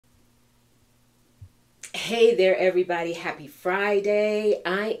Hey there, everybody. Happy Friday.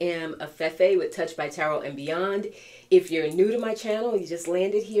 I am Afefe with Touch by Tarot and Beyond. If you're new to my channel, you just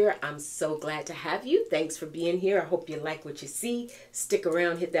landed here, I'm so glad to have you. Thanks for being here. I hope you like what you see. Stick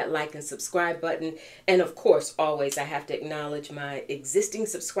around, hit that like and subscribe button. And of course, always, I have to acknowledge my existing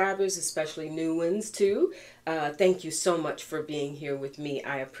subscribers, especially new ones too. Thank you so much for being here with me.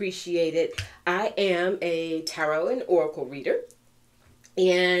 I appreciate it. I am a tarot and oracle reader.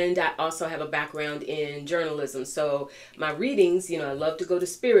 And I also have a background in journalism. So my readings, I love to go to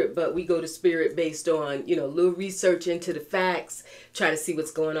spirit, but we go to spirit based on, a little research into the facts, try to see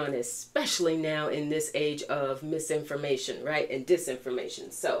what's going on, especially now in this age of misinformation, right? And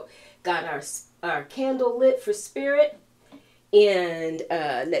disinformation. So got our candle lit for spirit. And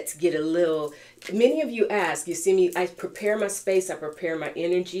let's get a little, many of you ask, you see me, I prepare my space, I prepare my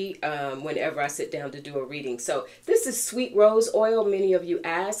energy whenever I sit down to do a reading. So this is sweet rose oil, many of you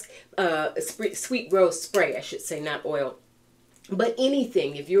ask, sweet rose spray, I should say, not oil. But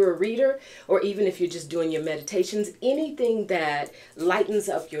anything, if you're a reader or even if you're just doing your meditations, anything that lightens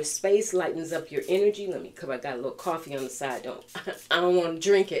up your space, lightens up your energy. Let me, because I got a little coffee on the side. I don't want to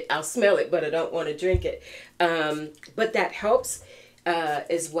drink it. I'll smell it, but I don't want to drink it. But that helps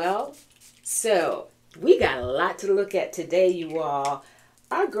as well. So we got a lot to look at today, you all.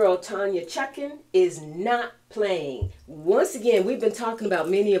 Our girl Tanya Chuckin is not playing. Once again, we've been talking about,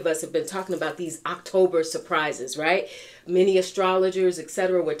 many of us have been talking about these October surprises, right? Many astrologers,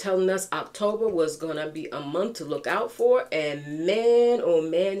 etc., were telling us October was going to be a month to look out for. And man, oh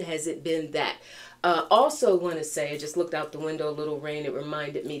man, has it been that. Also want to say, I just looked out the window, a little rain, it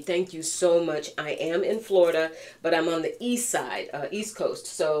reminded me, thank you so much. I am in Florida, but I'm on the east side, East Coast.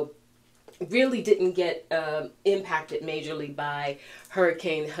 So really didn't get impacted majorly by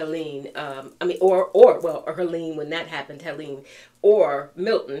Hurricane Helene, or Helene when that happened, Helene, or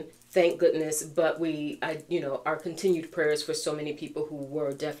Milton, thank goodness. But our continued prayers for so many people who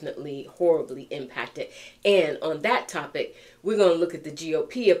were definitely horribly impacted. And on that topic, we're going to look at the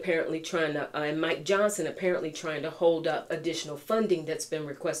GOP apparently trying to, and Mike Johnson apparently trying to hold up additional funding that's been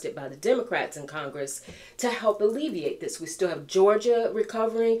requested by the Democrats in Congress to help alleviate this. We still have Georgia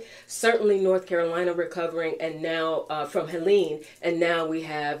recovering, certainly North Carolina recovering, and now from Helene, and now we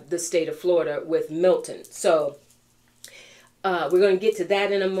have the state of Florida with Milton. So we're going to get to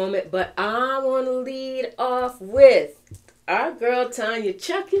that in a moment, but I want to lead off with our girl Tanya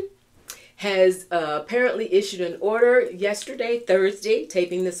Chuckin has apparently issued an order yesterday, Thursday,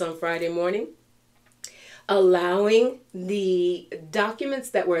 taping this on Friday morning, allowing the documents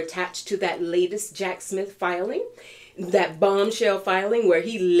that were attached to that latest Jack Smith filing, that bombshell filing where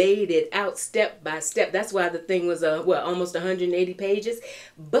he laid it out step by step. That's why the thing was almost 180 pages.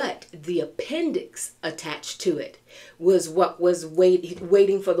 But the appendix attached to it was what was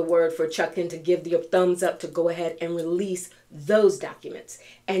waiting for the word for Chuckin to give the thumbs up to go ahead and release those documents.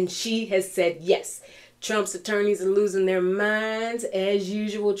 And she has said yes. Trump's attorneys are losing their minds. As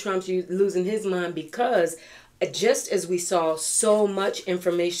usual, Trump's losing his mind because just as we saw so much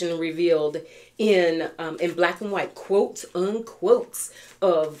information revealed in black and white, quotes, unquotes,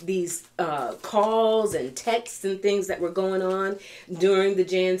 of these calls and texts and things that were going on during the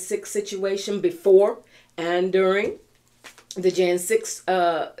Jan 6 situation, before and during the Jan 6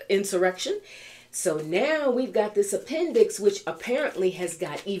 insurrection. So now we've got this appendix, which apparently has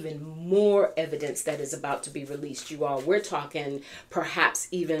got even more evidence that is about to be released, you all. We're talking perhaps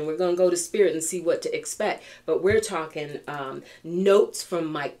even, we're going to go to spirit and see what to expect, but we're talking notes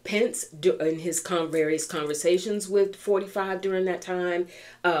from Mike Pence in his various conversations with 45 during that time.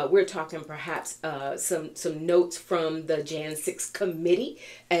 We're talking perhaps some notes from the Jan 6 committee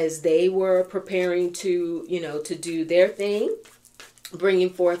as they were preparing to, to do their thing, bringing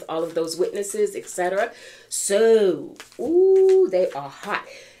forth all of those witnesses, etc. So, ooh, they are hot.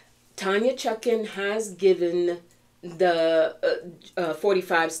 Tanya Chuckin has given the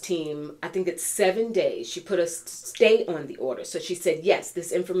 45's team, I think it's 7 days. She put a stay on the order. So she said, yes,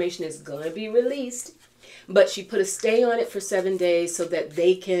 this information is going to be released, but she put a stay on it for 7 days so that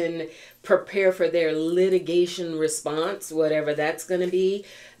they can prepare for their litigation response, whatever that's going to be,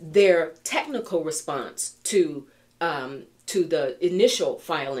 their technical response to the initial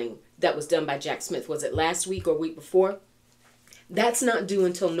filing that was done by Jack Smith. Was it last week or week before? That's not due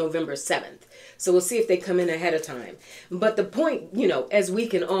until November 7th. So we'll see if they come in ahead of time. But the point, as we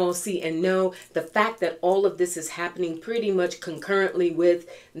can all see and know, the fact that all of this is happening pretty much concurrently with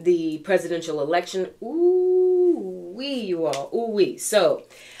the presidential election, ooh wee, you all, ooh wee. So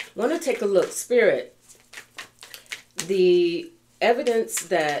want to take a look, Spirit. The evidence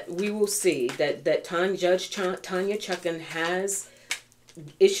that we will see that Judge Tanya Chuckin has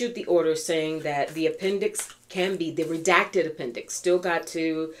issued the order saying that the appendix can be, the redacted appendix, still got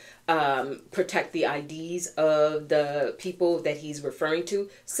to protect the IDs of the people that he's referring to,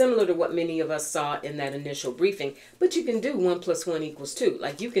 similar to what many of us saw in that initial briefing. But you can do 1 + 1 = 2.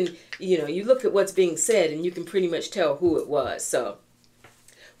 Like you can, you look at what's being said and you can pretty much tell who it was. So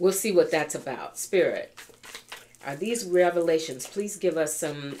we'll see what that's about. Spirit, are these revelations? Please give us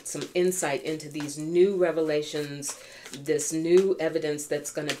some insight into these new revelations, this new evidence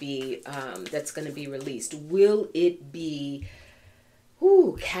that's going to be released. Will it be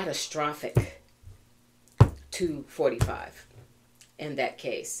catastrophic to 45 in that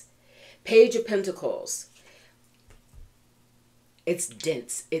case? Page of Pentacles. It's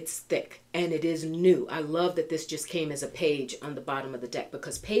dense, it's thick, and it is new. I love that this just came as a page on the bottom of the deck,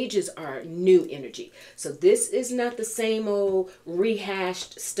 because pages are new energy. So this is not the same old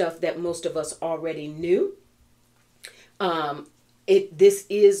rehashed stuff that most of us already knew. This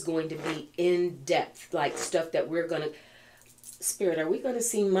is going to be in depth, like stuff that we're going to... Spirit, are we going to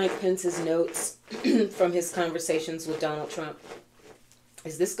see Mike Pence's notes from his conversations with Donald Trump?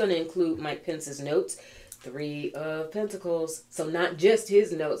 Is this going to include Mike Pence's notes? 3 of Pentacles. So not just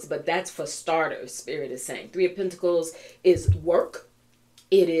his notes, but that's for starters, Spirit is saying. 3 of Pentacles is work.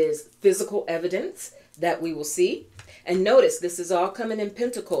 It is physical evidence that we will see. And notice, this is all coming in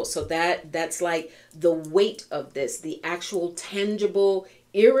Pentacles. So that's like the weight of this, the actual tangible,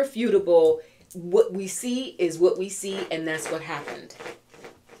 irrefutable. What we see is what we see, and that's what happened.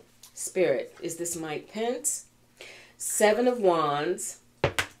 Spirit, is this Mike Pence? 7 of Wands.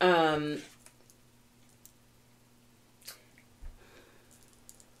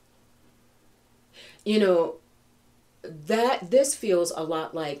 This feels a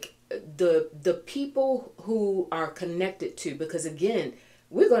lot like the people who are connected to, because again,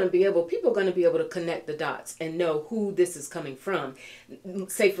 people are going to be able to connect the dots and know who this is coming from.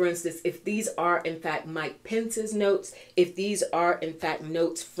 Say, for instance, if these are in fact Mike Pence's notes, if these are in fact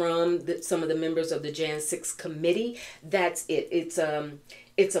notes from some of the members of the Jan 6 committee, that's it. It's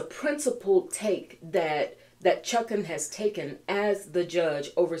a principled take that Chuckin has taken as the judge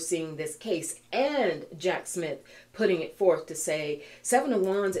overseeing this case, and Jack Smith putting it forth to say 7 of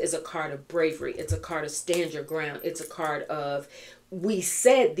Wands is a card of bravery. It's a card of stand your ground. It's a card of, we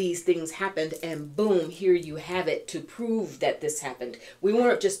said these things happened, and boom, here you have it to prove that this happened. We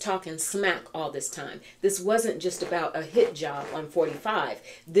weren't just talking smack all this time. This wasn't just about a hit job on 45.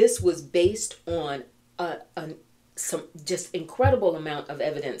 This was based on some just incredible amount of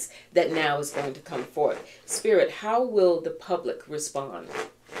evidence that now is going to come forth. Spirit, how will the public respond?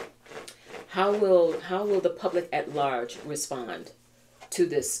 How will the public at large respond to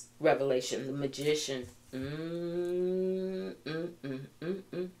this revelation? The Magician.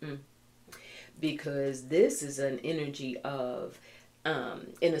 Because this is an energy of,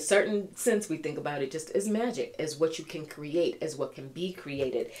 in a certain sense, we think about it just as magic, as what you can create, as what can be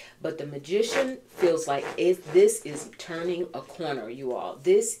created. But the Magician feels like this is turning a corner, you all.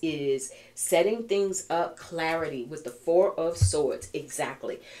 This is setting things up, clarity with the 4 of Swords.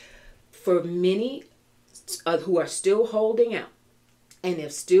 Exactly. For many who are still holding out and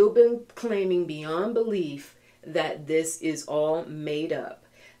have still been claiming beyond belief that this is all made up,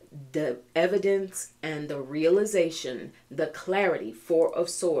 the evidence and the realization, the clarity, 4 of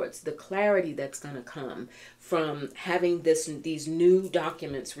Swords, the clarity that's going to come from having these new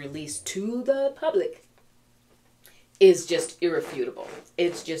documents released to the public is just irrefutable.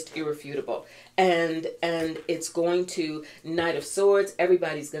 It's just irrefutable. And it's going to, Knight of Swords,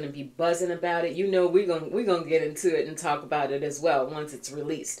 everybody's going to be buzzing about it. We're going to get into it and talk about it as well once it's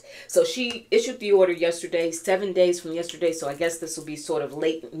released. So she issued the order yesterday, 7 days from yesterday. So I guess this will be sort of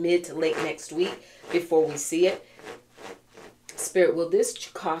mid to late next week before we see it. Spirit, will this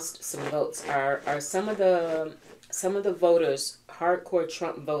cost some votes? Are some of the voters, hardcore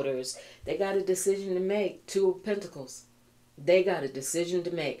Trump voters, they got a decision to make? 2 of Pentacles. They got a decision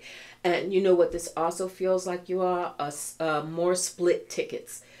to make. And you know what this also feels like, you are? More split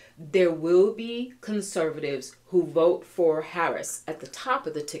tickets. There will be conservatives who vote for Harris at the top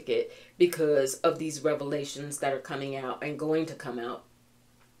of the ticket because of these revelations that are coming out and going to come out.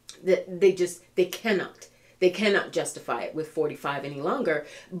 They cannot justify it with 45 any longer.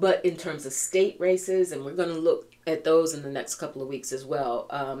 But in terms of state races, and we're going to look at those in the next couple of weeks as well,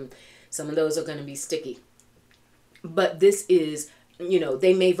 some of those are going to be sticky. But this is,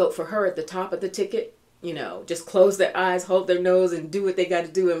 they may vote for her at the top of the ticket, just close their eyes, hold their nose, and do what they got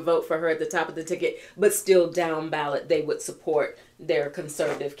to do and vote for her at the top of the ticket. But still down ballot, they would support their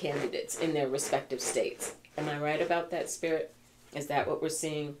conservative candidates in their respective states. Am I right about that, Spirit? Is that what we're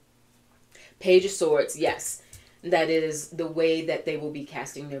seeing? Page of Swords, yes. That is the way that they will be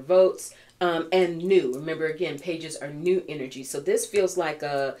casting their votes. And new. Remember, again, pages are new energy. So this feels like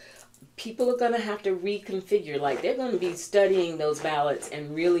people are going to have to reconfigure. Like they're going to be studying those ballots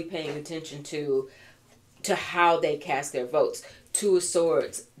and really paying attention to how they cast their votes. Two of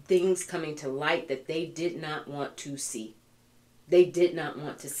Swords, things coming to light that they did not want to see. They did not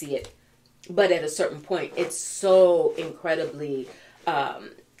want to see it. But at a certain point, it's so incredibly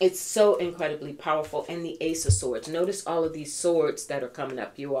powerful. And the Ace of Swords. Notice all of these swords that are coming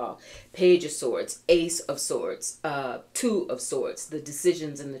up, you all. Page of Swords, Ace of Swords, Two of Swords, the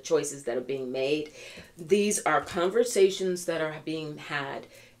decisions and the choices that are being made. These are conversations that are being had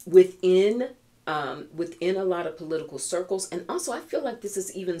within a lot of political circles. And also, I feel like this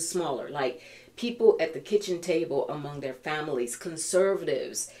is even smaller, like people at the kitchen table among their families,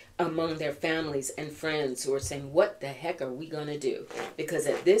 conservatives among their families and friends who are saying, what the heck are we going to do? Because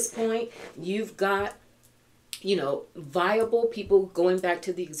at this point, you've got, viable people, going back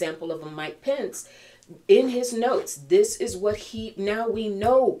to the example of a Mike Pence, in his notes, this is what now we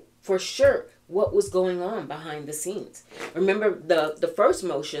know for sure what was going on behind the scenes. Remember, the first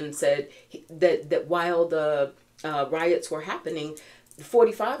motion said that while the riots were happening,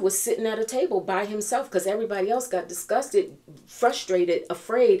 45 was sitting at a table by himself because everybody else got disgusted, frustrated,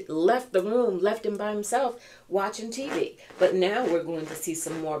 afraid, left the room, left him by himself watching TV. But now we're going to see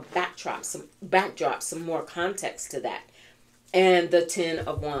some more backdrops, some more context to that. And the 10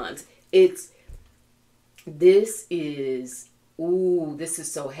 of Wands. This is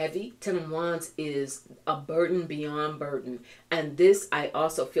so heavy. 10 of Wands is a burden beyond burden. And this, I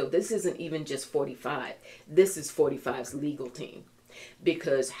also feel, this isn't even just 45. This is 45's legal team.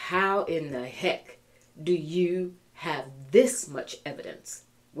 Because how in the heck do you have this much evidence?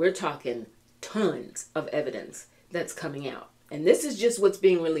 We're talking tons of evidence that's coming out. And this is just what's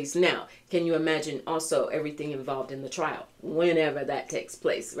being released now. Can you imagine also everything involved in the trial? Whenever that takes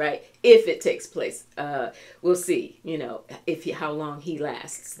place, right? If it takes place, we'll see, how long he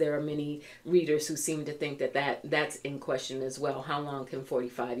lasts. There are many readers who seem to think that's in question as well. How long can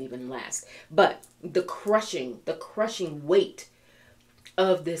 45 even last? But the crushing weight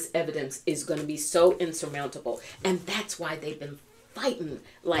of this evidence is going to be so insurmountable. And that's why they've been fighting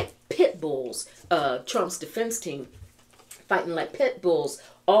like pit bulls, Trump's defense team, fighting like pit bulls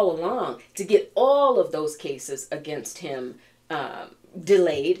all along to get all of those cases against him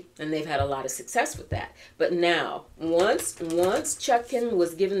delayed, and they've had a lot of success with that. But now, once Chutkan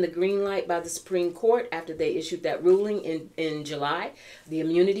was given the green light by the Supreme Court after they issued that ruling in July, the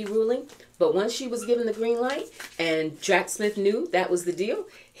immunity ruling, but once she was given the green light and Jack Smith knew that was the deal,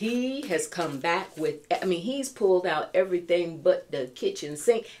 he has come back with, he's pulled out everything but the kitchen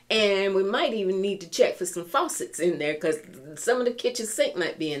sink, and we might even need to check for some faucets in there because some of the kitchen sink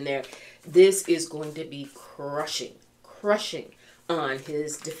might be in there. This is going to be crushing on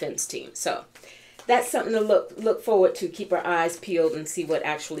his defense team. So that's something to look forward to. Keep our eyes peeled and see what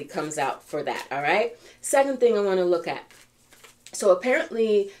actually comes out for that. All right. Second thing I want to look at. So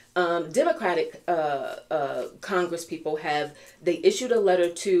apparently Democratic Congress people they issued a letter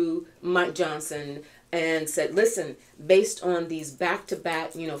to Mike Johnson and said, listen, based on these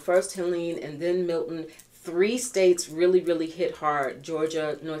back-to-back, first Helene and then Milton, 3 states really hit hard,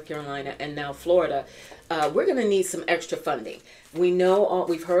 Georgia, North Carolina, and now Florida. We're going to need some extra funding.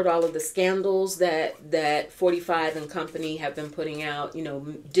 We've heard all of the scandals that 45 and company have been putting out,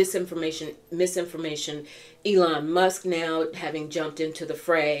 disinformation, misinformation. Elon Musk now having jumped into the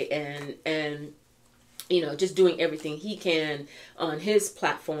fray and just doing everything he can on his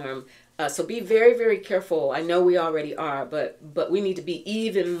platform. So be very, very careful. I know we already are, but we need to be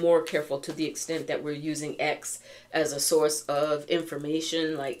even more careful to the extent that we're using X as a source of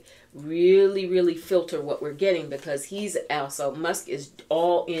information. Like really filter what we're getting, because Musk is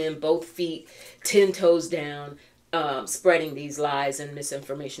all in, both feet, 10 toes down, spreading these lies and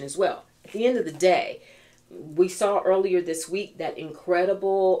misinformation as well. At the end of the day, we saw earlier this week that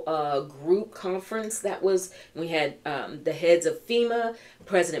incredible group conference we had the heads of FEMA,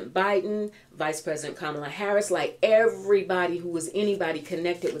 President Biden, Vice President Kamala Harris, like everybody who was anybody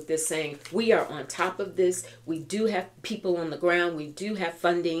connected with this, saying we are on top of this. We do have people on the ground. We do have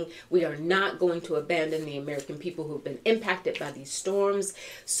funding. We are not going to abandon the American people who've been impacted by these storms.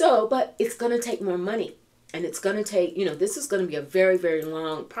 But it's going to take more money. And it's going to take, this is going to be a very, very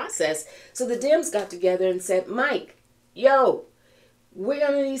long process. So the Dems got together and said, Mike, we're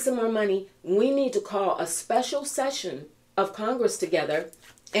going to need some more money. We need to call a special session of Congress together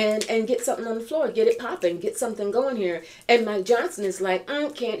and get something on the floor, get it popping, get something going here. And Mike Johnson is like,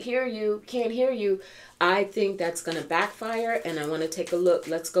 can't hear you, can't hear you. I think that's going to backfire, and I want to take a look.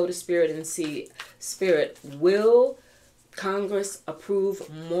 Let's go to Spirit and see. Spirit, will Congress approve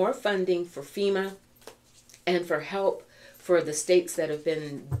more funding for FEMA and for help for the states that have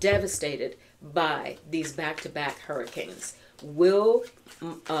been devastated by these back-to-back hurricanes? Will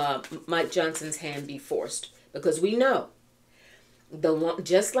Mike Johnson's hand be forced? Because we know,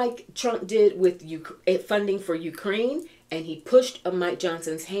 just like Trump did with funding for Ukraine, and he pushed Mike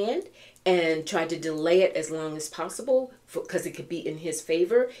Johnson's hand and tried to delay it as long as possible because it could be in his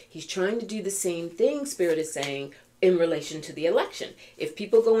favor. He's trying to do the same thing, Spirit is saying, in relation to the election. If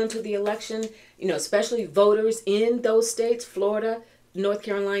people go into the election, especially voters in those states, Florida, North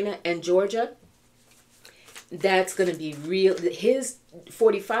Carolina, and Georgia, that's going to be real. His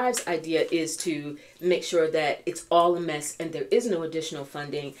 45's idea is to make sure that it's all a mess and there is no additional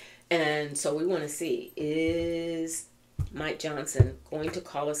funding. And so we want to see, is Mike Johnson going to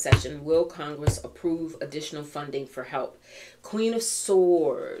call a session? Will Congress approve additional funding for help? Queen of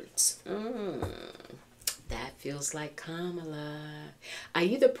Swords. That feels like Kamala. I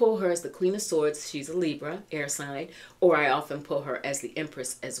either pull her as the Queen of Swords, she's a Libra, air sign, or I often pull her as the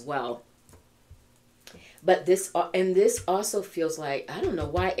Empress as well. But this also feels like, I don't know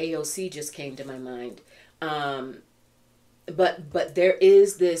why AOC just came to my mind. But there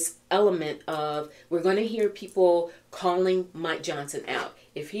is this element of, we're going to hear people calling Mike Johnson out.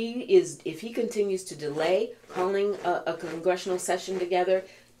 If he continues to delay calling a congressional session together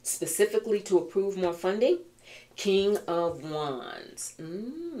specifically to approve more funding, King of Wands.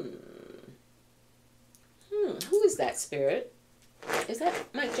 Who is that, Spirit? Is that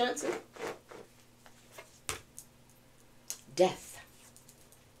Mike Johnson? Death.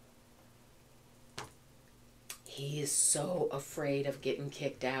 He is so afraid of getting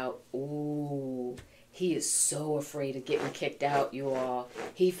kicked out. Ooh, he is so afraid of getting kicked out, you all.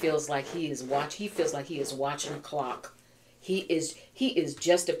 He feels like he is watching a clock. He is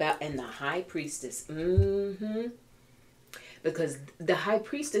just about, and the High Priestess. Because the High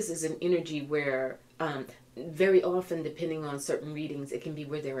Priestess is an energy where very often, depending on certain readings, it can be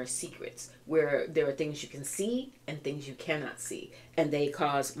where there are secrets, where there are things you can see and things you cannot see, and they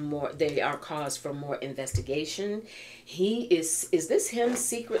are cause for more investigation. Is this him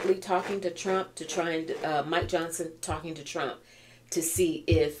secretly talking to Trump, to try and Mike Johnson talking to Trump to see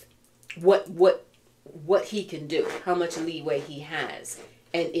if what he can do, how much leeway he has,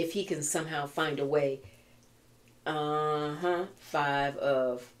 and if he can somehow find a way. Five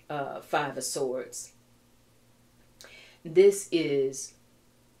of Swords. He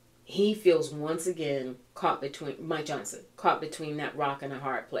feels once again Mike Johnson, caught between that rock and a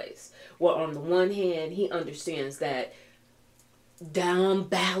hard place. Well, on the one hand, he understands that down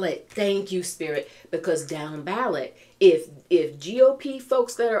ballot, thank you, Spirit, because down ballot, if GOP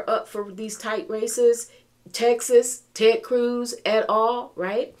folks that are up for these tight races, Texas, Ted Cruz et al.,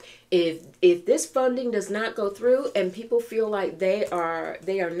 right? If this funding does not go through and people feel like they are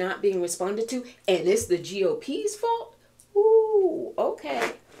not being responded to, and it's the GOP's fault, ooh,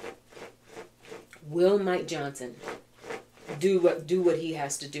 okay. Will Mike Johnson do what he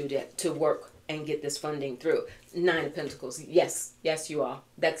has to do to work and get this funding through? 9 of Pentacles. Yes, you all.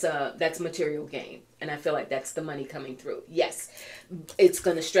 That's material gain. And I feel like that's the money coming through. Yes, it's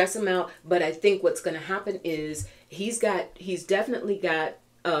going to stress him out. But I think what's going to happen is he's definitely got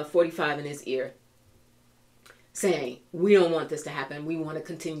 45 in his ear saying, we don't want this to happen. We want to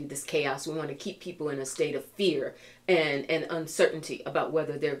continue this chaos. We want to keep people in a state of fear and uncertainty about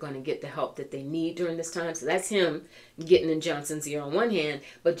whether they're going to get the help that they need during this time. So that's him getting in Johnson's ear on one hand,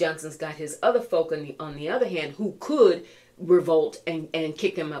 but Johnson's got his other folk on the other hand who could revolt and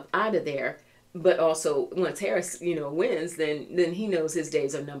kick him up out of there. But also, once Harris, wins, then he knows his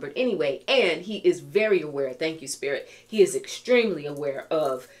days are numbered anyway. And he is very aware, thank you, Spirit, he is extremely aware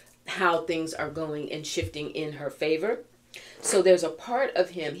of how things are going and shifting in her favor. So there's a part of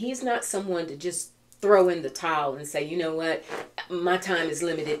him, he's not someone to just throw in the towel and say, you know what, my time is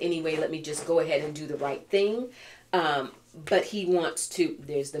limited anyway, let me just go ahead and do the right thing. But he wants to,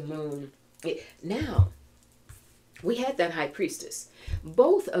 there's the moon. Now, we had that High Priestess.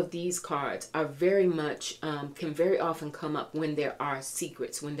 Both of these cards are very much, can very often come up when there are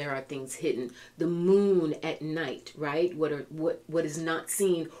secrets, when there are things hidden. The moon at night, right? What is not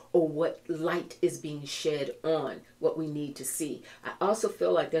seen, or what light is being shed on what we need to see. I also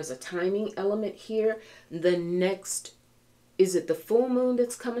feel like there's a timing element here. The next, is it the full moon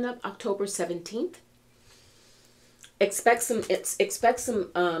that's coming up, October 17th? Expect some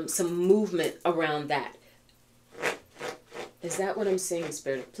movement around that. Is that what I'm seeing,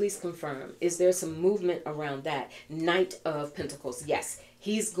 Spirit? Please confirm. Is there some movement around that? Knight of Pentacles. Yes.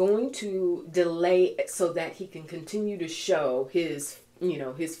 He's going to delay it so that he can continue to show his,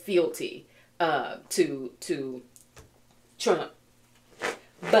 his fealty to Trump.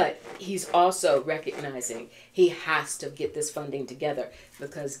 But he's also recognizing he has to get this funding together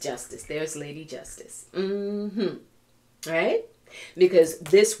because justice. There's Lady Justice. Right? Because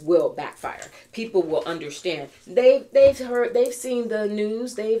this will backfire. People will understand. They've seen the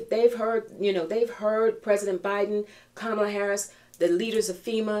news. They've heard, they've heard President Biden, Kamala Harris, the leaders of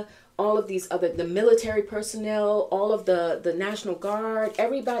FEMA, all of these other, the military personnel, all of the National Guard,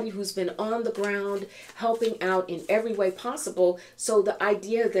 everybody who's been on the ground helping out in every way possible. So the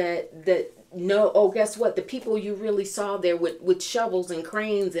idea that no, oh, guess what? The people you really saw there with shovels and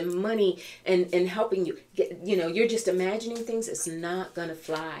cranes and money and helping you, you're just imagining things. It's not going to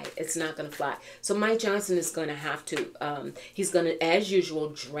fly. It's not going to fly. So Mike Johnson is going to have to, he's going to, as usual,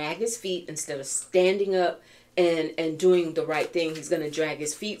 drag his feet instead of standing up and doing the right thing. He's going to drag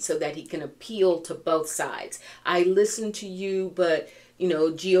his feet so that he can appeal to both sides. I listen to you, but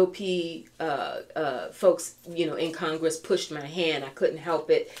GOP folks, in Congress pushed my hand. I couldn't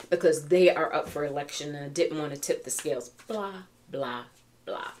help it because they are up for election and I didn't want to tip the scales. Blah, blah,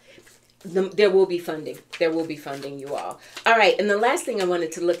 blah. There will be funding. There will be funding, you all. All right. And the last thing I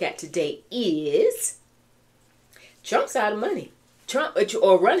wanted to look at today is Trump's out of money. Trump,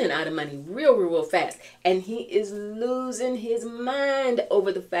 or running out of money real fast. And he is losing his mind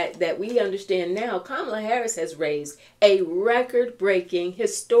over the fact that we understand now Kamala Harris has raised a record-breaking,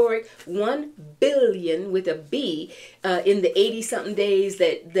 historic $1 billion with a B in the 80-something days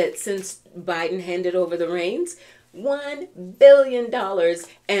that since Biden handed over the reins. $1 billion.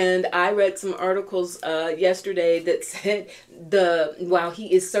 And I read some articles yesterday that said while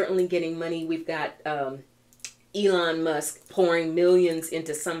he is certainly getting money, we've got Elon Musk pouring millions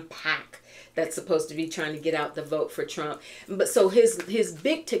into some PAC that's supposed to be trying to get out the vote for Trump. But so his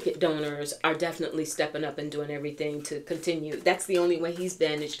big ticket donors are definitely stepping up and doing everything to continue. That's the only way he's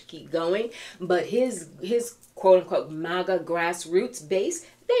managed to keep going. But his quote unquote MAGA grassroots base,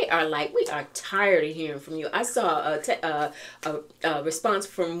 they are like, we are tired of hearing from you. I saw a response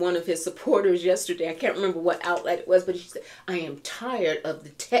from one of his supporters yesterday. I can't remember what outlet it was, but she said, I am tired of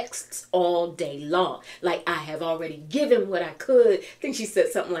the texts all day long. Like, I have already given what I could. I think she said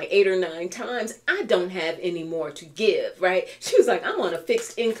something like 8 or 9 times. I don't have any more to give, right? She was like, I'm on a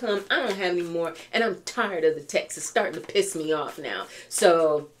fixed income. I don't have any more. And I'm tired of the texts. It's starting to piss me off now.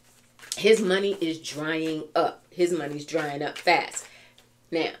 So his money is drying up. His money's drying up fast.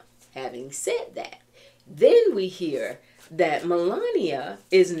 Now, having said that, then we hear that Melania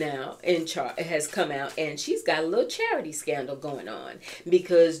is now in charge, has come out, and she's got a little charity scandal going on.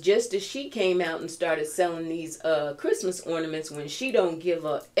 Because just as she came out and started selling these Christmas ornaments when she don't give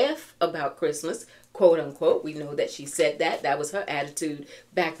a F about Christmas, quote unquote, we know that she said that. That was her attitude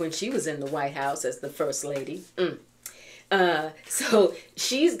back when she was in the White House as the First Lady. So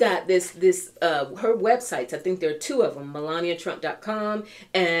she's got her websites, I think there are 2 of them, melaniatrump.com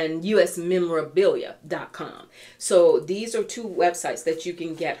and usmemorabilia.com. So these are 2 websites that you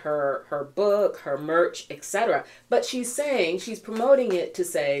can get her book, her merch, etc. But she's promoting it to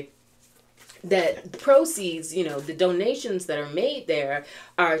say that the proceeds, the donations that are made there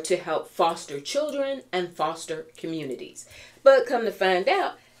are to help foster children and foster communities. But come to find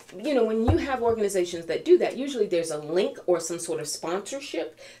out, when you have organizations that do that, usually there's a link or some sort of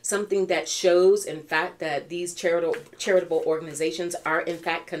sponsorship, something that shows, in fact, that these charitable organizations are, in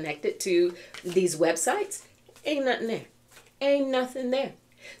fact, connected to these websites. Ain't nothing there. Ain't nothing there.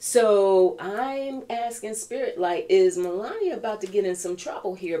 So I'm asking Spirit, like, is Melania about to get in some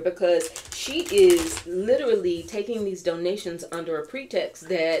trouble here? Because she is literally taking these donations under a pretext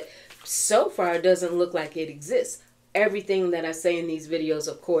that so far doesn't look like it exists. Everything that I say in these videos,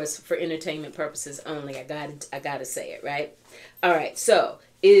 of course, for entertainment purposes only. I gotta say it, right? All right. So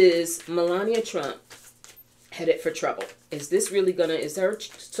is Melania Trump headed for trouble? Is this really is her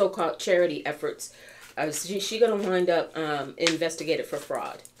so-called charity efforts, is she gonna wind up investigated for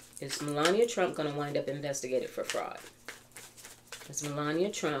fraud? Is Melania Trump gonna wind up investigated for fraud? Is Melania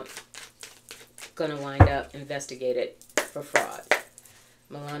Trump gonna wind up investigated for fraud?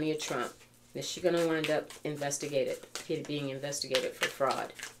 Melania Trump. Is she going to wind up being investigated for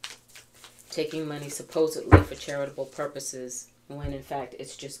fraud? Taking money supposedly for charitable purposes when in fact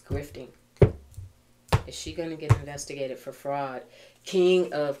it's just grifting. Is she going to get investigated for fraud?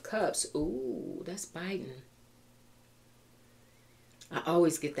 King of Cups. Ooh, that's Biden. I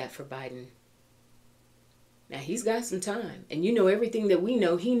always get that for Biden. Now he's got some time, and you know everything that we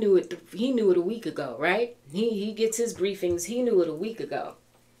know. He knew it. He knew it a week ago, right? He gets his briefings. He knew it a week ago,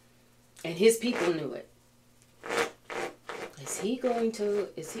 and his people knew it. Is he going to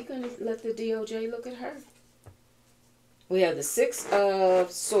let the DOJ look at her? We have the Six of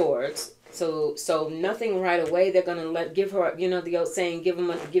Swords. So nothing right away. They're gonna give her, you know, the old saying, give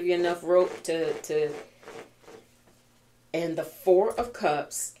you enough rope to. And the Four of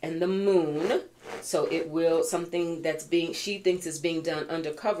Cups and the Moon. So it will, something that's she thinks is being done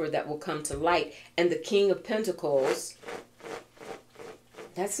undercover that will come to light. And the King of Pentacles.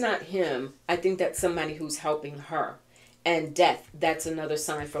 That's not him. I think that's somebody who's helping her. And Death. That's another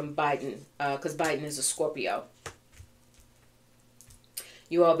sign from Biden, because Biden is a Scorpio.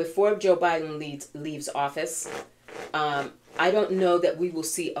 You all, before Joe Biden leaves office, I don't know that we will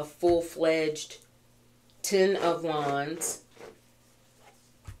see a full-fledged Ten of Wands.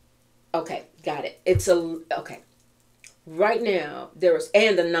 Okay, got it. Okay. Right now,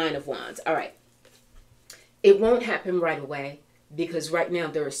 and the Nine of Wands. All right. It won't happen right away because right now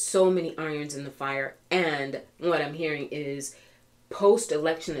there are so many irons in the fire. And what I'm hearing is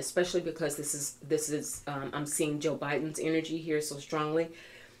post-election, especially because this is I'm seeing Joe Biden's energy here so strongly.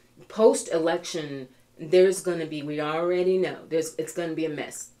 Post-election, there's going to be, we already know, it's going to be a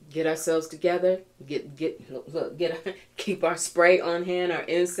mess. Get ourselves together, keep our spray on hand, our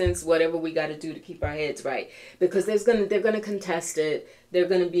incense, whatever we got to do to keep our heads right. Because they're going to contest it. There are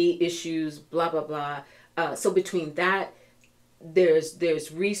going to be issues, blah, blah, blah. So between that,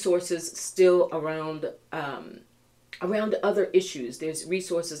 there's resources still around other issues. There's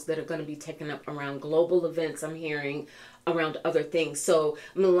resources that are going to be taken up around global events, I'm hearing, around other things. So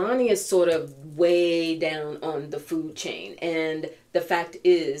Melania is sort of way down on the food chain. And the fact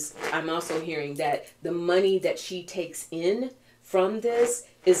is, I'm also hearing that the money that she takes in from this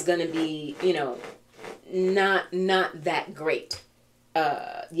is going to be, you know, not that great.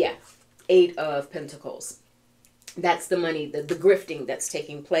 Yeah. Eight of Pentacles. That's the money, the grifting that's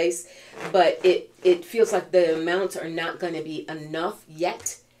taking place. But it feels like the amounts are not going to be enough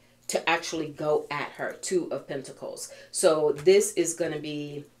yet to actually go at her. Two of Pentacles. So this is going to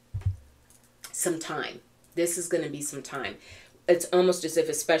be some time. This is going to be some time. It's almost as if,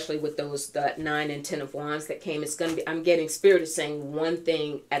 especially with the 9 and 10 of Wands that came, it's going to be, I'm getting Spirit is saying one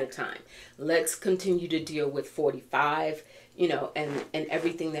thing at a time. Let's continue to deal with 45, you know, and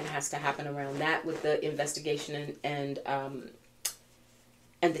everything that has to happen around that with the investigation and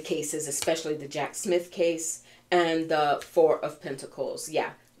the cases, especially the Jack Smith case and the 4 of Pentacles.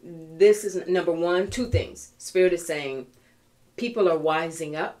 Yeah. This is number one, two things. Spirit is saying people are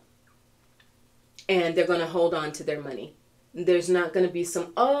wising up and they're going to hold on to their money. There's not going to be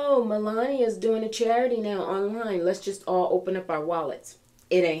some, oh, Melania's doing a charity now online. Let's just all open up our wallets.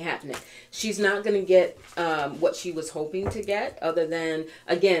 It ain't happening. She's not going to get what she was hoping to get, other than,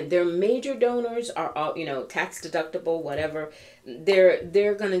 again, their major donors are all, you know, tax deductible, whatever.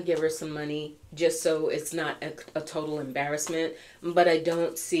 They're going to give her some money just so it's not a total embarrassment. But I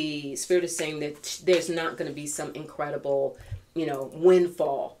don't see, Spirit is saying that there's not going to be some incredible, you know,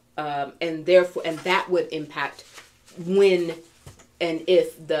 windfall. And therefore, and that would impact when and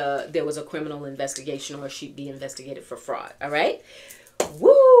if there was a criminal investigation or she'd be investigated for fraud. All right.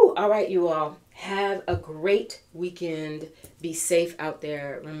 Woo! All right, you all. Have a great weekend. Be safe out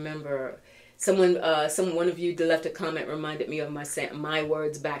there. Remember, one of you left a comment, reminded me of my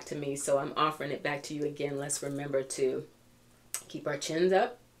words back to me, so I'm offering it back to you again. Let's remember to keep our chins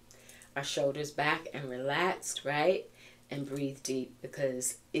up, our shoulders back and relaxed, right? And breathe deep,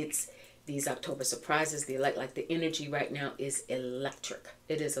 because it's these October surprises, like the energy right now is electric.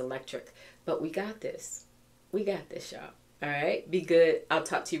 It is electric. But we got this. We got this, y'all. All right, be good. I'll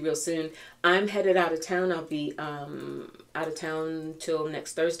talk to you real soon. I'm headed out of town. I'll be out of town till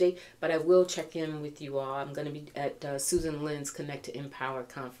next Thursday, but I will check in with you all. I'm going to be at Susan Lynn's Connect to Empower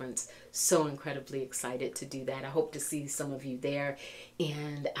conference. So incredibly excited to do that. I hope to see some of you there,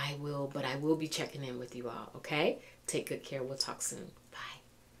 and I will be checking in with you all. Okay, take good care. We'll talk soon. Bye.